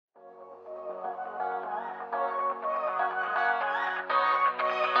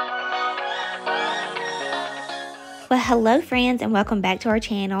Well, hello friends, and welcome back to our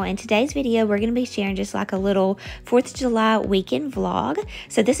channel. In today's video, we're going to be sharing just like a little 4th of July weekend vlog.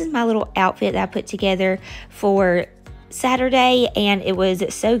 So this is my little outfit that I put together for Saturday, and it was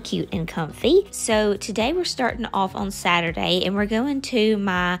so cute and comfy. So today we're starting off on Saturday, and we're going to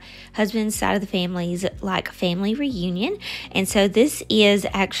my husband's side of the family's like family reunion. And so this is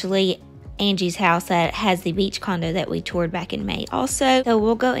actually Angie's house that has the beach condo that we toured back in May also. So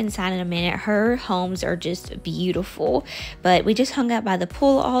we'll go inside in a minute. Her homes are just beautiful, but we just hung out by the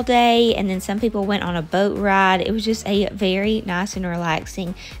pool all day, and then some people went on a boat ride. It was just a very nice and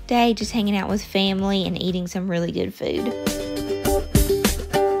relaxing day, just hanging out with family and eating some really good food.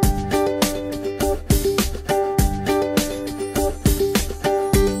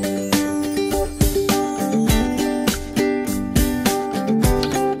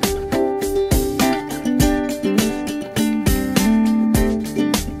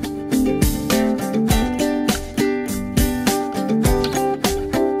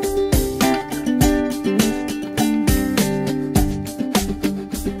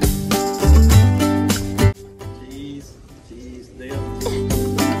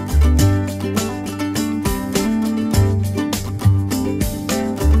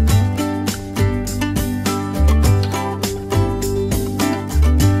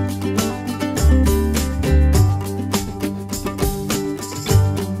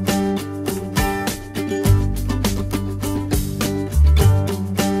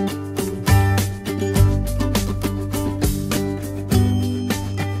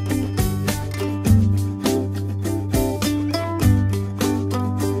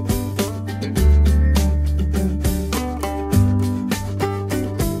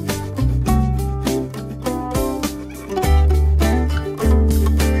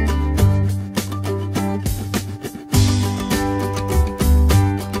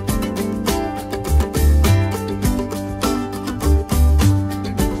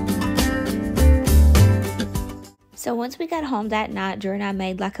 So once we got home that night, Drew and I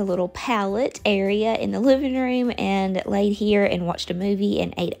made like a little pallet area in the living room and laid here and watched a movie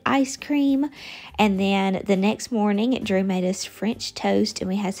and ate ice cream. And then the next morning, Drew made us French toast and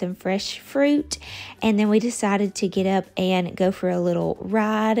we had some fresh fruit. And then we decided to get up and go for a little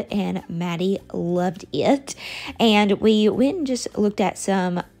ride, and Maddie loved it. And we went and just looked at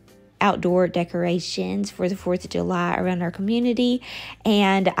some outdoor decorations for the 4th of July around our community,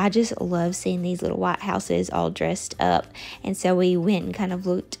 and I just love seeing these little white houses all dressed up. And so we went and kind of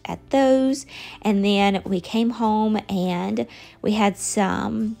looked at those, and then we came home and we had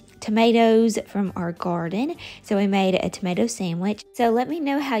some tomatoes from our garden, so we made a tomato sandwich. So let me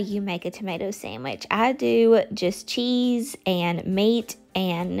know how you make a tomato sandwich. I do just cheese and meat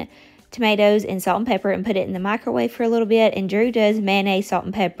and tomatoes and salt and pepper and put it in the microwave for a little bit, and Drew does mayonnaise, salt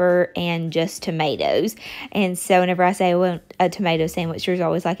and pepper, and just tomatoes. And so whenever I say I want a tomato sandwich, Drew's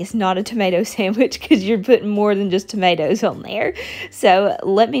always like, it's not a tomato sandwich because you're putting more than just tomatoes on there. So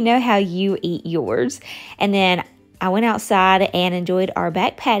let me know how you eat yours. And then I went outside and enjoyed our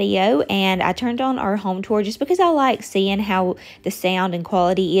back patio, and I turned on our home tour just because I like seeing how the sound and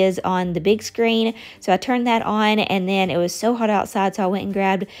quality is on the big screen. So I turned that on, and then it was so hot outside, so I went and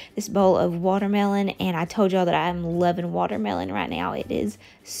grabbed this bowl of watermelon, and I told y'all that I'm loving watermelon right now. It is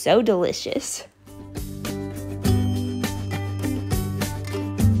so delicious.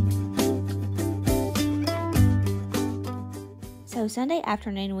 So Sunday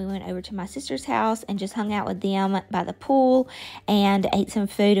afternoon, we went over to my sister's house and just hung out with them by the pool and ate some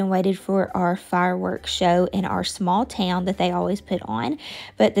food and waited for our fireworks show in our small town that they always put on.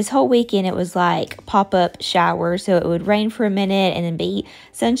 But this whole weekend, it was like pop-up showers, so it would rain for a minute and then be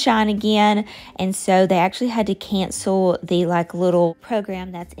sunshine again. And so they actually had to cancel the like little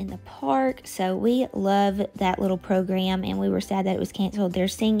program that's in the park. So we love that little program, and we were sad that it was canceled. They're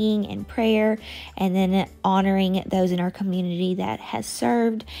singing and prayer and then honoring those in our community that has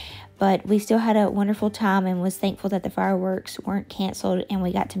served. But we still had a wonderful time and was thankful that the fireworks weren't canceled, and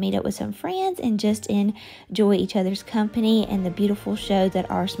we got to meet up with some friends and just enjoy each other's company and the beautiful show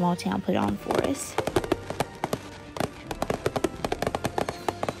that our small town put on for us.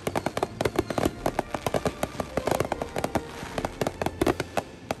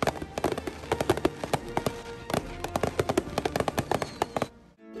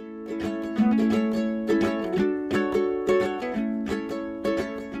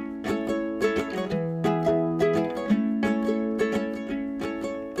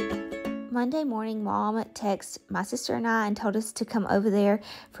 Monday morning, Mom texted my sister and I and told us to come over there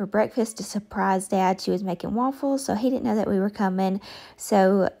for breakfast to surprise Dad. She was making waffles, so he didn't know that we were coming.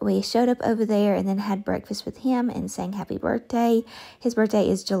 So we showed up over there and then had breakfast with him and sang happy birthday. His birthday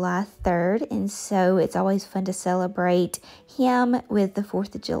is July 3rd, and so it's always fun to celebrate him with the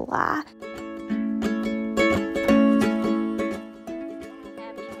 4th of July.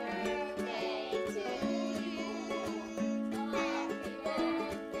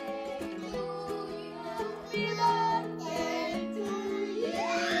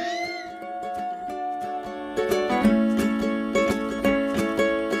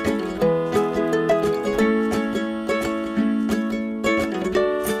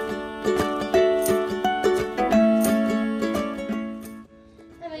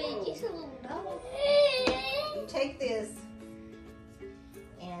 Take this,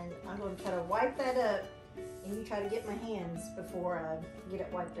 and I'm going to try to wipe that up, and you try to get my hands before I get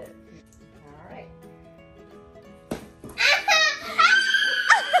it wiped up. All right.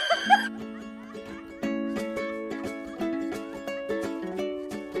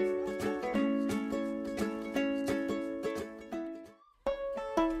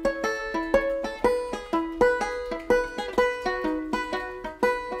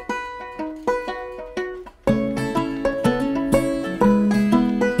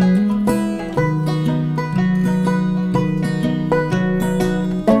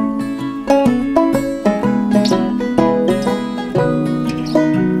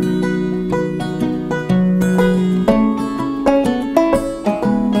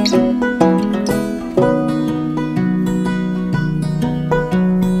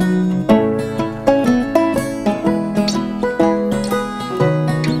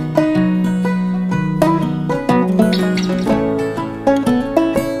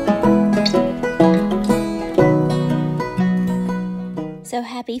 So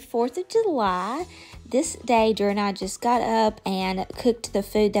happy 4th of July. This day, Drew and I just got up and cooked the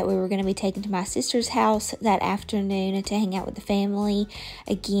food that we were going to be taking to my sister's house that afternoon to hang out with the family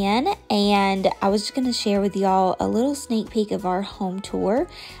again. And I was just going to share with y'all a little sneak peek of our home tour.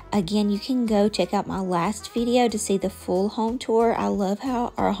 Again, you can go check out my last video to see the full home tour. I love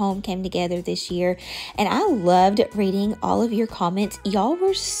how our home came together this year. And I loved reading all of your comments. Y'all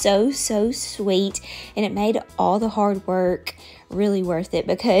were so sweet. And it made all the hard work really worth it,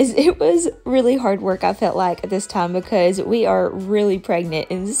 because it was really hard work, I felt like, at this time, because we are really pregnant,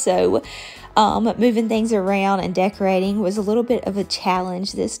 and so moving things around and decorating was a little bit of a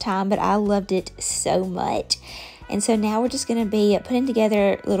challenge this time, but I loved it so much. And so now we're just going to be putting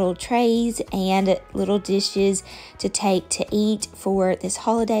together little trays and little dishes to take to eat for this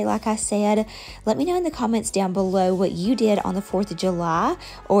holiday, like I said. Let me know in the comments down below what you did on the 4th of July,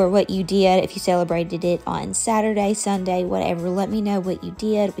 or what you did if you celebrated it on Saturday, Sunday, whatever. Let me know what you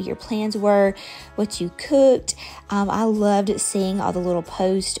did, what your plans were, what you cooked. I loved seeing all the little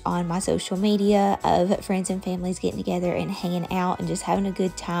posts on my social media of friends and families getting together and hanging out and just having a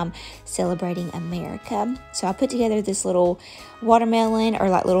good time celebrating America. So I put together this little watermelon, or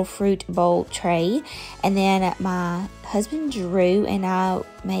like little fruit bowl tray, and then my husband Drew and I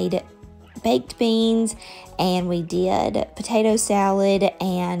made baked beans, and we did potato salad,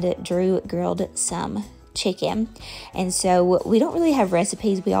 and Drew grilled some chicken. And so we don't really have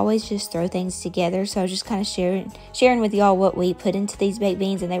recipes, we always just throw things together. So I was just kind of sharing with y'all what we put into these baked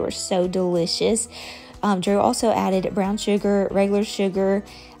beans, and they were so delicious. Drew also added brown sugar, regular sugar.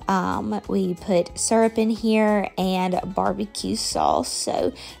 We put syrup in here and barbecue sauce.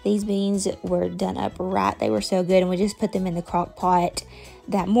 So these beans were done up right. They were so good, and we just put them in the crock pot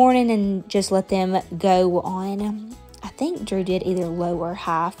that morning and just let them go on. I think Drew did either low or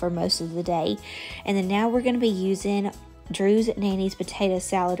high for most of the day. And then now we're going to be using Drew's Nanny's potato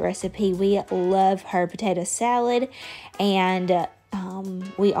salad recipe. We love her potato salad, and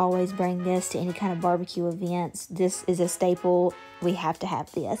we always bring this to any kind of barbecue events. This is a staple. We have to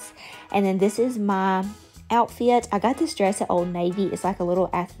have this. And then this is my outfit. I got this dress at Old Navy. It's like a little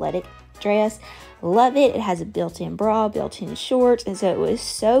athletic dress. Love it. It has a built-in bra, built-in shorts, and so it was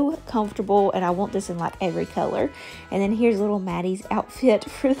so comfortable, and I want this in like every color. And then here's little Maddie's outfit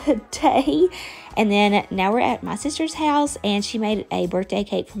for the day. And then now we're at my sister's house, and she made a birthday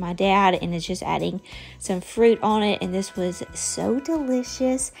cake for my dad and is just adding some fruit on it, and this was so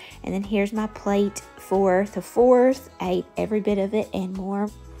delicious. And then here's my plate for the 4th. I ate every bit of it and more.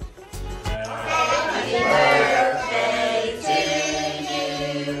 Happy birthday to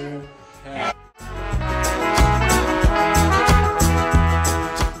you.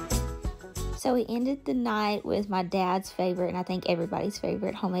 So we we ended the night with my dad's favorite, and I think everybody's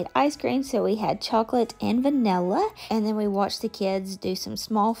favorite, homemade ice cream. So we had chocolate and vanilla, and then we watched the kids do some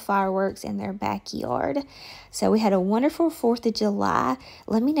small fireworks in their backyard. So we had a wonderful 4th of July.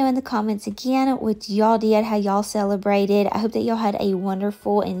 Let me know in the comments again what y'all did, how y'all celebrated. I hope that y'all had a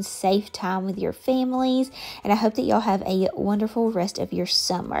wonderful and safe time with your families, and I hope that y'all have a wonderful rest of your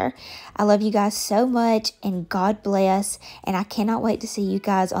summer. I love you guys so much, and God bless, and I cannot wait to see you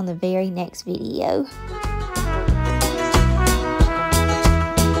guys on the very next video.